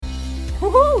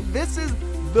Woohoo! This is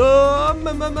the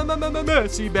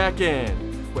Messy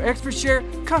Back-End, where experts share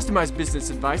customized business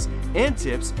advice and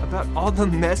tips about all the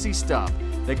messy stuff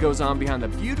that goes on behind the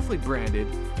beautifully branded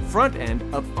front end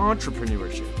of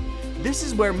entrepreneurship. This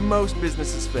is where most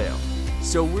businesses fail,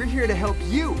 so we're here to help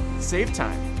you save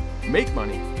time, make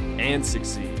money, and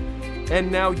succeed.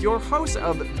 And now your hosts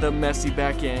of the Messy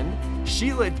Back-End,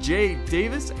 Sheila J.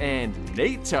 Davis and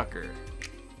Nate Tucker.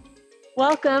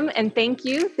 Welcome and thank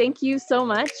you. Thank you so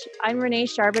much. I'm Renee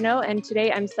Charbonneau and today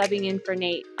I'm subbing in for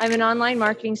Nate. I'm an online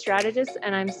marketing strategist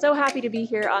and I'm so happy to be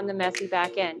here on the Messy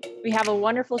Back-End. We have a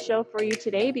wonderful show for you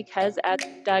today because, as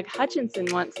Doug Hutchinson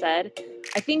once said,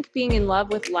 I think being in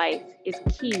love with life is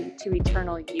key to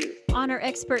eternal youth. On our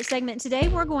expert segment today,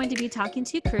 we're going to be talking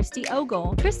to Christy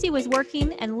Ogle. Christy was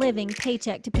working and living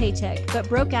paycheck to paycheck, but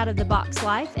broke out of the box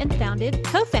life and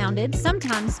co-founded,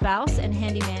 sometimes spouse and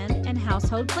handyman and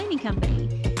household cleaning company.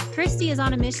 Christy is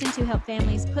on a mission to help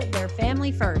families put their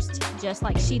family first, just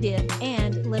like she did,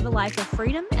 and live a life of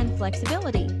freedom and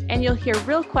flexibility. And you'll hear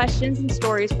real questions and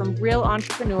stories from real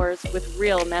entrepreneurs with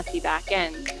real messy back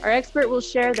ends. Our expert will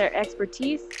share their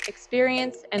expertise,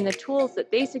 experience, and the tools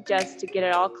that they suggest to get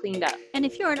it all cleaned up. And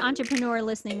if you're an entrepreneur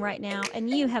listening right now and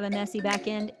you have a messy back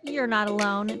end, you're not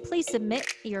alone. Please submit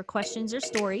your questions or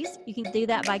stories. You can do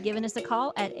that by giving us a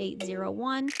call at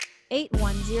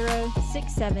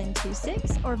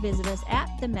 801-810-6726 or visit us at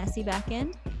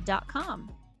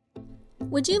themessybackend.com.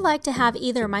 Would you like to have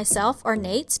either myself or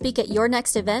Nate speak at your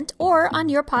next event or on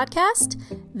your podcast?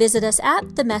 Visit us at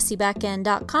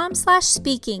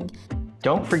themessybackend.com/speaking.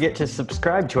 Don't forget to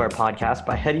subscribe to our podcast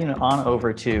by heading on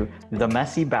over to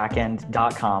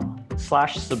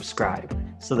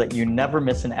themessybackend.com/subscribe so that you never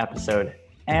miss an episode.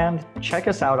 And check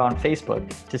us out on Facebook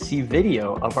to see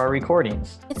video of our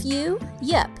recordings. If you,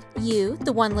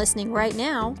 the one listening right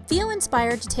now, feel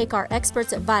inspired to take our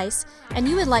experts' advice and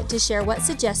you would like to share what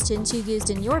suggestions you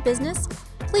used in your business,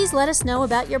 please let us know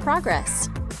about your progress.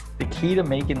 The key to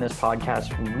making this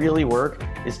podcast really work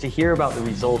is to hear about the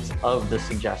results of the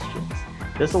suggestions.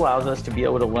 This allows us to be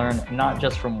able to learn not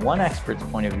just from one expert's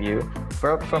point of view,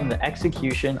 but from the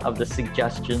execution of the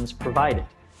suggestions provided.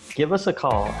 Give us a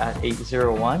call at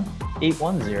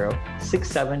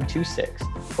 801-810-6726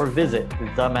 or visit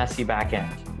The Messy Backend.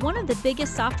 One of the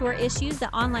biggest software issues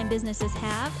that online businesses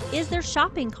have is their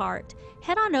shopping cart.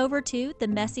 Head on over to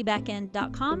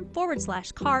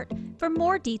themessybackend.com/cart for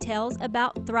more details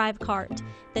about ThriveCart,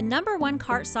 the #1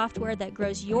 cart software that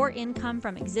grows your income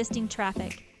from existing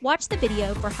traffic. Watch the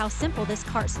video for how simple this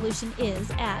cart solution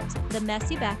is at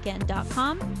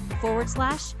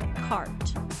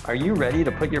themessybackend.com/cart. Are you ready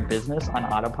to put your business on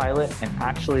autopilot and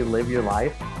actually live your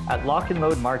life? At Lock and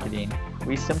Load Marketing,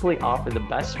 we simply offer the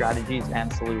best strategies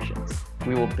and solutions.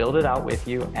 We will build it out with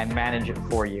you and manage it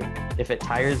for you. If it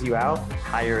tires you out,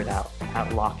 hire it out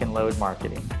at Lock and Load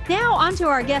Marketing. Now on to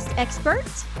our guest expert,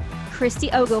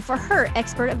 Christy Ogle, for her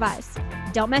expert advice.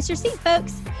 Don't mess your seat,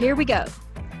 folks. Here we go.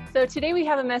 So today we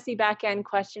have a messy back-end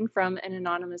question from an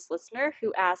anonymous listener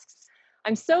who asks,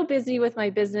 I'm so busy with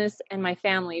my business and my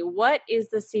family. What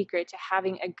is the secret to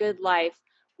having a good life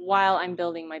while I'm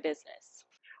building my business?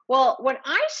 Well, when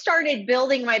I started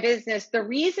building my business, the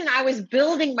reason I was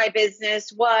building my business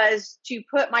was to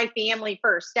put my family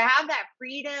first, to have that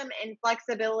freedom and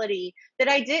flexibility that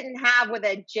I didn't have with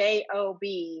a job.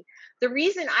 The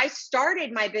reason I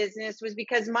started my business was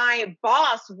because my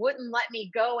boss wouldn't let me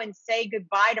go and say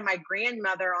goodbye to my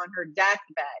grandmother on her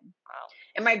deathbed. Wow.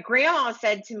 And my grandma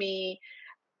said to me,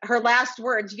 her last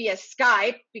words via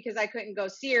Skype, because I couldn't go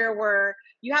see her, were,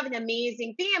 you have an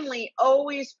amazing family.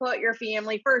 Always put your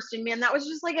family first. And man, that was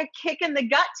just like a kick in the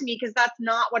gut to me because that's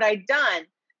not what I'd done.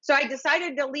 So I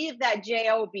decided to leave that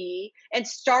job and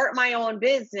start my own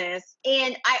business.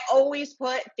 And I always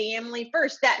put family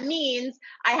first. That means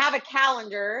I have a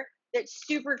calendar that's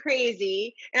super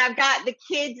crazy. And I've got the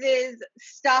kids'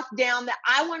 stuff down that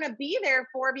I want to be there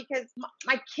for because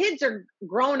my kids are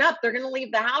grown up. They're going to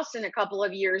leave the house in a couple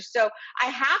of years. So I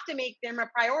have to make them a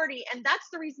priority. And that's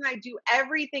the reason I do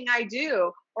everything I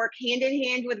do. Work hand in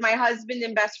hand with my husband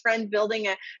and best friend building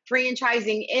a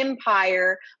franchising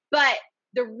empire. But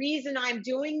the reason I'm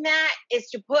doing that is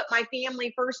to put my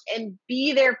family first and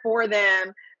be there for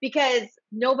them because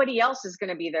nobody else is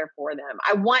going to be there for them.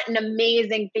 I want an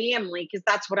amazing family because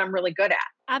that's what I'm really good at.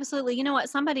 Absolutely. You know what?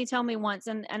 Somebody told me once,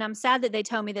 and I'm sad that they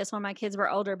told me this when my kids were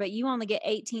older, but you only get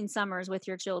 18 summers with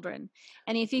your children.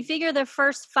 And if you figure the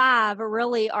first 5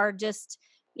 really are just,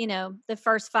 the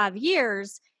first 5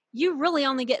 years, you really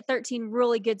only get 13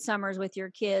 really good summers with your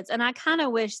kids. And I kind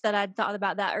of wish that I'd thought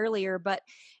about that earlier. But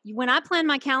when I plan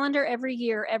my calendar every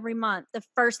year, every month, the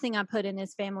first thing I put in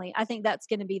is family. I think that's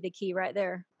going to be the key right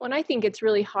there. Well, and I think it's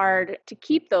really hard to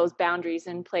keep those boundaries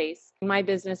in place. In my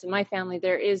business and my family,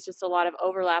 there is just a lot of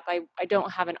overlap. I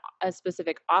don't have a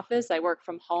specific office. I work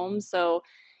from home. So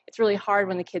it's really hard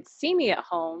when the kids see me at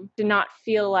home to not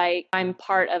feel like I'm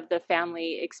part of the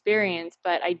family experience,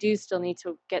 but I do still need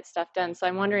to get stuff done. So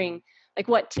I'm wondering, like,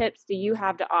 what tips do you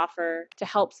have to offer to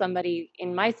help somebody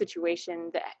in my situation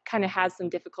that kind of has some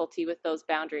difficulty with those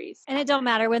boundaries? And it don't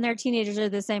matter when their teenagers are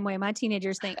the same way. My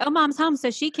teenagers think, oh, mom's home, so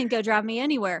she can go drive me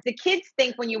anywhere. The kids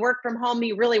think when you work from home,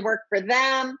 you really work for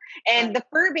them. And the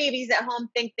fur babies at home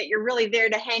think that you're really there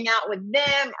to hang out with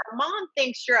them. Or mom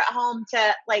thinks you're at home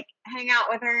to like hang out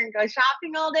with her and go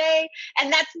shopping all day.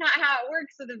 And that's not how it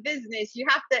works with a business. You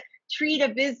have to treat a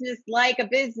business like a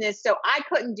business. So I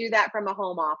couldn't do that from a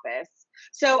home office.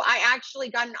 So I actually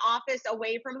got an office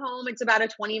away from home. It's about a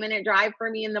 20-minute drive for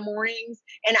me in the mornings,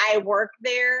 and I work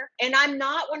there. And I'm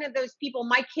not one of those people.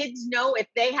 My kids know if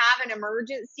they have an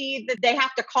emergency that they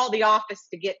have to call the office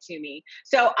to get to me.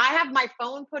 So I have my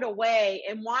phone put away,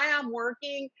 and while I'm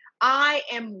working, I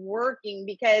am working,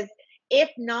 because if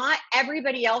not,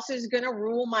 everybody else is going to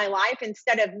rule my life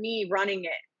instead of me running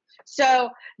it. So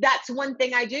that's one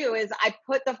thing I do is I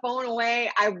put the phone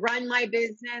away. I run my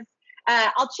business.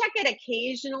 I'll check it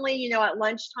occasionally, at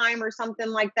lunchtime or something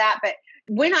like that. But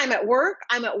when I'm at work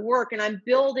and I'm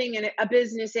building a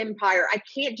business empire. I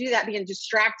can't do that being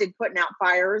distracted, putting out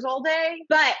fires all day.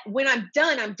 But when I'm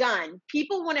done, I'm done.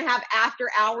 People want to have after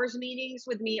hours meetings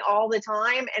with me all the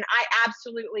time, and I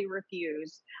absolutely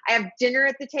refuse. I have dinner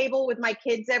at the table with my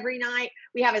kids every night.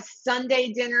 We have a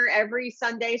Sunday dinner every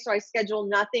Sunday, so I schedule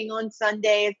nothing on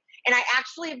Sundays. And I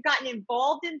actually have gotten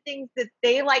involved in things that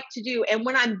they like to do. And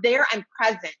when I'm there, I'm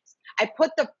present. I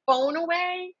put the phone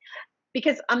away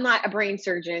because I'm not a brain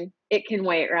surgeon. It can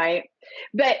wait, right?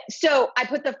 But so I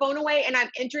put the phone away and I'm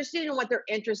interested in what they're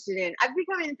interested in. I've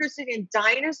become interested in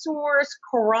dinosaurs,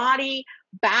 karate,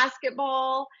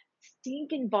 basketball,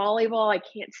 stinking volleyball. I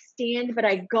can't stand, but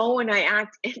I go and I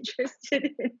act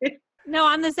interested in it. No,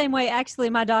 I'm the same way. Actually,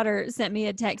 my daughter sent me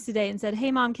a text today and said, hey,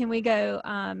 Mom, can we go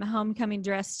homecoming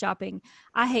dress shopping?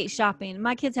 I hate shopping.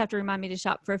 My kids have to remind me to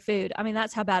shop for food. I mean,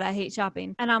 that's how bad I hate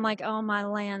shopping. And I'm like, oh, my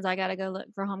lands, I got to go look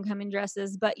for homecoming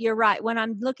dresses. But you're right. When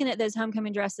I'm looking at those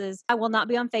homecoming dresses, I will not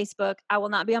be on Facebook. I will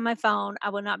not be on my phone.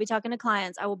 I will not be talking to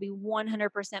clients. I will be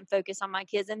 100% focused on my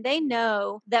kids. And they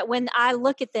know that when I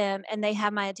look at them and they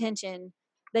have my attention,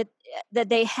 that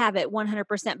they have it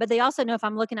 100%. But they also know if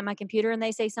I'm looking at my computer and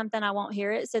they say something, I won't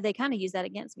hear it. So they kind of use that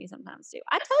against me sometimes too.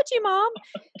 I told you, Mom.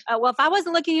 Well, if I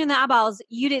wasn't looking you in the eyeballs,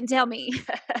 you didn't tell me.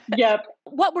 Yep.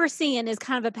 What we're seeing is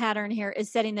kind of a pattern here is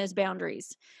setting those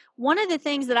boundaries. One of the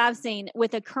things that I've seen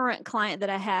with a current client that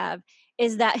I have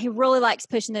is that he really likes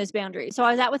pushing those boundaries. So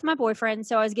I was out with my boyfriend.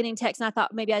 So I was getting texts and I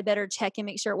thought maybe I'd better check and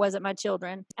make sure it wasn't my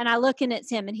children. And I look and it's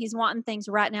him and he's wanting things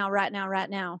right now.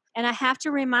 And I have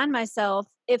to remind myself,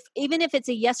 even if it's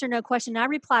a yes or no question, I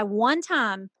reply one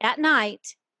time at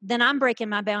night, then I'm breaking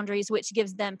my boundaries, which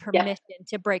gives them permission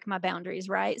to break my boundaries,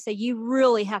 right? So you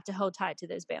really have to hold tight to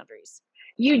those boundaries.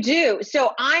 You do.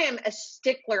 So I am a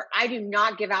stickler. I do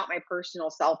not give out my personal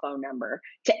cell phone number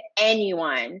to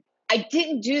anyone. I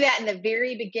didn't do that in the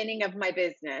very beginning of my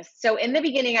business. So in the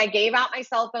beginning, I gave out my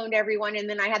cell phone to everyone, and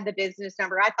then I had the business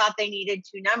number. I thought they needed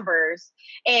 2 numbers.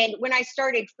 And when I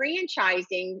started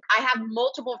franchising, I have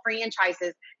multiple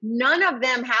franchises. None of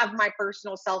them have my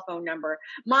personal cell phone number.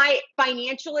 My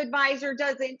financial advisor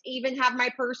doesn't even have my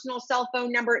personal cell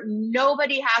phone number.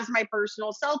 Nobody has my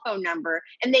personal cell phone number.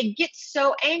 And they get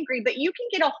so angry, but you can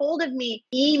get a hold of me,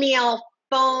 email,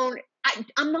 phone.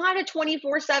 I'm not a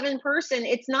 24/7 person.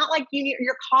 It's not like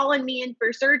you're calling me in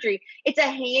for surgery. It's a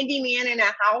handyman in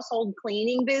a household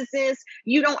cleaning business.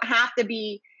 You don't have to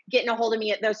be getting a hold of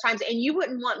me at those times. And you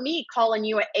wouldn't want me calling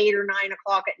you at 8 or 9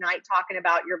 o'clock at night talking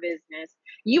about your business.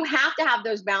 You have to have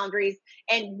those boundaries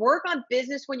and work on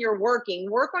business when you're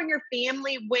working. Work on your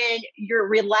family when you're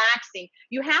relaxing.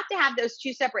 You have to have those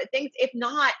 2 separate things. If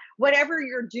not, whatever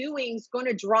you're doing is going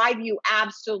to drive you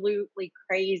absolutely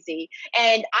crazy.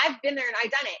 And I've been there and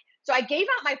I've done it. So I gave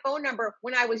out my phone number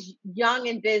when I was young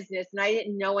in business and I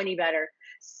didn't know any better.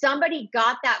 Somebody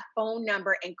got that phone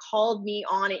number and called me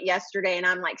on it yesterday. And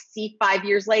I'm like, see, 5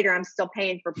 years later, I'm still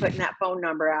paying for putting that phone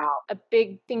number out. A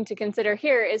big thing to consider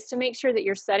here is to make sure that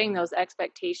you're setting those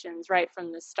expectations right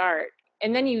from the start.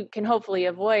 And then you can hopefully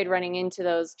avoid running into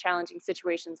those challenging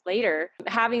situations later.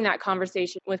 Having that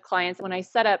conversation with clients, when I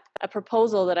set up a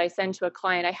proposal that I send to a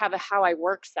client, I have a how I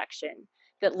work section,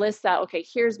 that lists out, okay,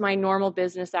 here's my normal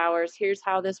business hours. Here's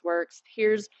how this works.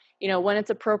 Here's, when it's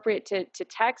appropriate to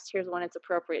text. Here's when it's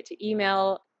appropriate to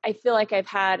email. I feel like I've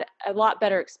had a lot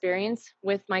better experience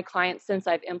with my clients since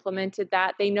I've implemented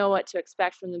that. They know what to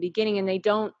expect from the beginning, and they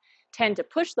don't tend to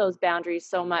push those boundaries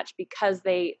so much because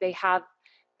they have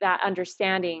that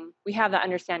understanding. We have that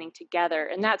understanding together,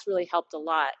 and that's really helped a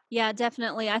lot. Yeah,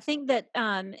 definitely. I think that,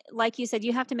 like you said,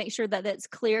 you have to make sure that it's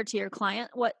clear to your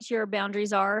client what your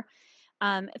boundaries are.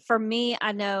 For me,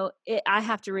 I know I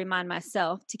have to remind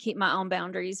myself to keep my own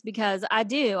boundaries, because I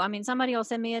do. I mean, somebody will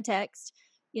send me a text,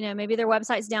 maybe their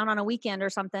website's down on a weekend or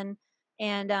something,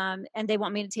 and they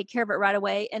want me to take care of it right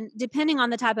away. And depending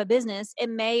on the type of business, it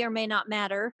may or may not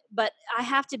matter, but I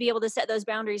have to be able to set those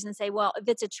boundaries and say, well, if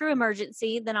it's a true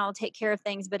emergency, then I'll take care of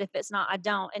things. But if it's not, I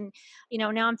don't. And,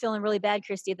 now I'm feeling really bad,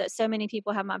 Christy, that so many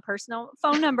people have my personal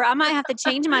phone number. I might have to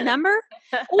change my number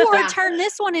or turn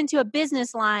this one into a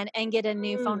business line and get a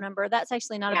new phone number. That's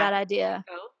actually not a bad idea.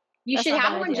 You should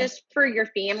have one just for your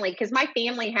family, because my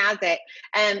family has it.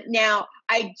 Now,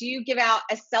 I do give out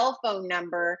a cell phone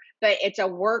number, but it's a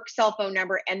work cell phone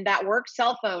number, and that work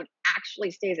cell phone actually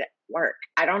stays at work.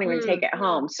 I don't even take it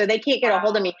home, so they can't get a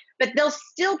hold of me. But they'll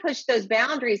still push those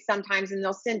boundaries sometimes, and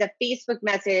they'll send a Facebook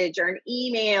message or an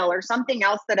email or something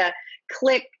else that a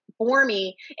click for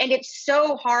me. And it's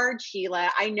so hard, Sheila,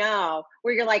 I know,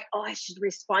 where you're like, oh, I should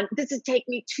respond. This is take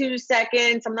me 2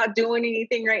 seconds. I'm not doing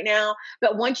anything right now.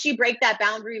 But once you break that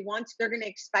boundary once, they're going to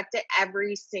expect it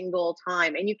every single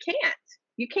time. And you can't.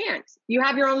 You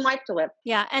have your own life to live.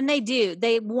 Yeah. And they do.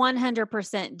 They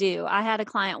 100% do. I had a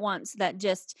client once that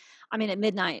at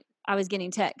midnight, I was getting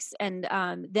texts, and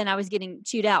then I was getting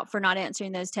chewed out for not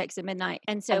answering those texts at midnight.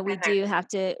 And so we have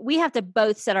to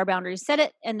both set our boundaries, set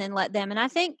it, and then let them. And I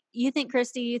think,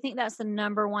 Christy, that's the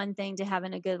number one thing to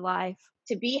having a good life.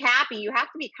 To be happy, you have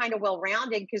to be kind of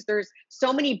well-rounded, because there's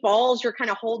so many balls you're kind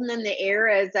of holding in the air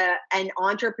as an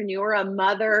entrepreneur, a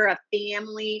mother, a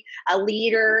family, a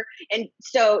leader. And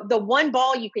so the one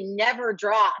ball you can never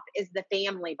drop is the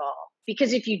family ball,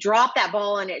 because if you drop that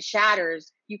ball and it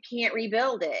shatters, you can't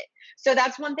rebuild it. So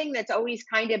that's one thing that's always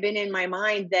kind of been in my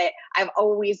mind, that I've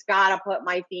always got to put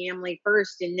my family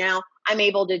first. And now I'm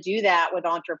able to do that with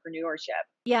entrepreneurship.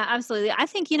 Yeah, absolutely. I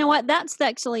think, that's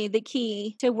actually the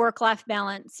key to work-life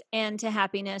balance and to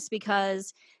happiness,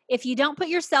 because if you don't put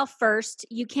yourself first,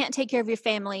 you can't take care of your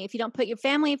family. If you don't put your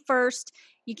family first,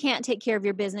 you can't take care of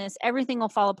your business. Everything will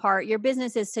fall apart. Your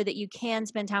business is so that you can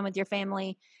spend time with your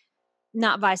family,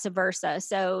 not vice versa.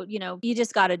 So, you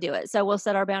just got to do it. So we'll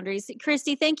set our boundaries.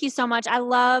 Christy, thank you so much. I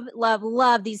love, love,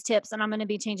 love these tips. And I'm going to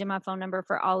be changing my phone number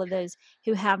for all of those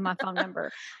who have my phone number.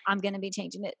 I'm going to be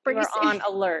changing it. We're on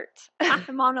alert.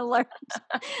 I'm on alert.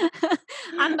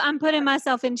 I'm putting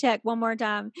myself in check one more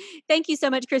time. Thank you so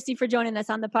much, Christy, for joining us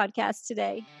on the podcast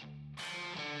today.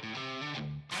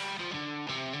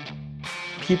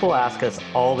 People ask us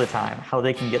all the time how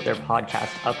they can get their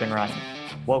podcast up and running.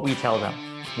 What we tell them: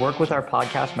 work with our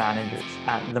podcast managers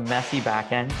at the Messy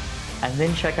Back-End, and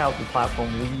then check out the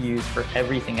platform we use for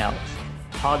everything else,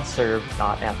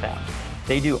 podserve.fm.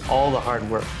 They do all the hard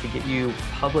work to get you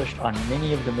published on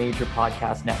many of the major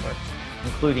podcast networks,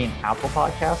 including Apple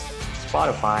Podcasts,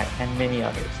 Spotify, and many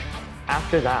others.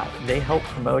 After that, they help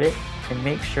promote it and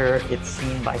make sure it's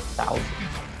seen by thousands.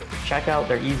 Check out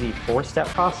their easy 4-step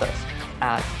process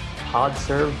at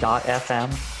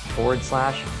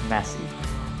podserve.fm/messy.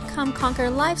 Come conquer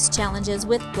life's challenges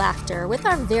with laughter with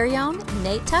our very own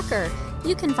Nate Tucker.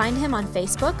 You can find him on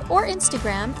Facebook or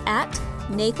Instagram at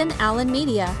Nathan Allen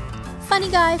Media. Funny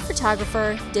guy,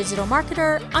 photographer, digital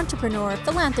marketer, entrepreneur,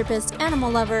 philanthropist,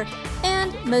 animal lover,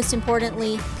 and most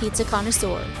importantly, pizza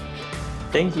connoisseur.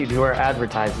 Thank you to our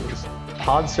advertisers,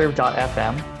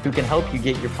 podserve.fm, who can help you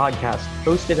get your podcast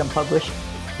posted and published.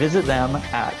 Visit them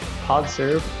at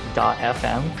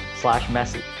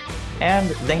podserve.fm/messy.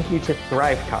 And thank you to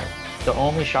ThriveCart, the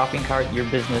only shopping cart your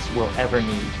business will ever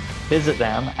need. Visit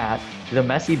them at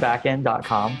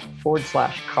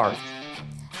themessybackend.com/cart.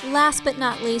 Last but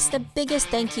not least, the biggest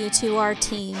thank you to our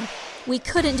team. We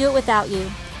couldn't do it without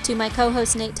you. To my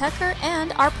co-host Nate Tucker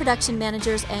and our production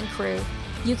managers and crew.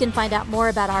 You can find out more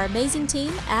about our amazing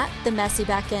team at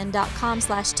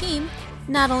themessybackend.com/team.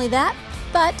 Not only that,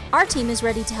 but our team is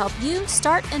ready to help you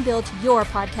start and build your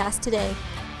podcast today.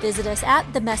 Visit us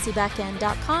at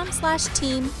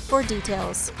themessybackend.com/team for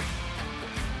details.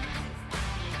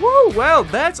 Woo! Well,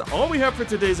 that's all we have for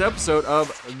today's episode of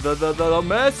the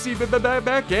Messy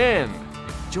Back-End.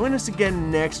 Join us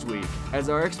again next week as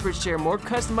our experts share more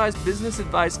customized business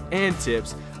advice and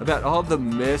tips about all the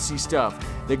messy stuff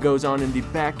that goes on in the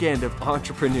back end of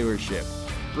entrepreneurship.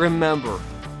 Remember,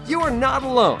 you are not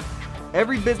alone.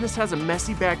 Every business has a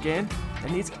messy back end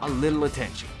that needs a little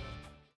attention.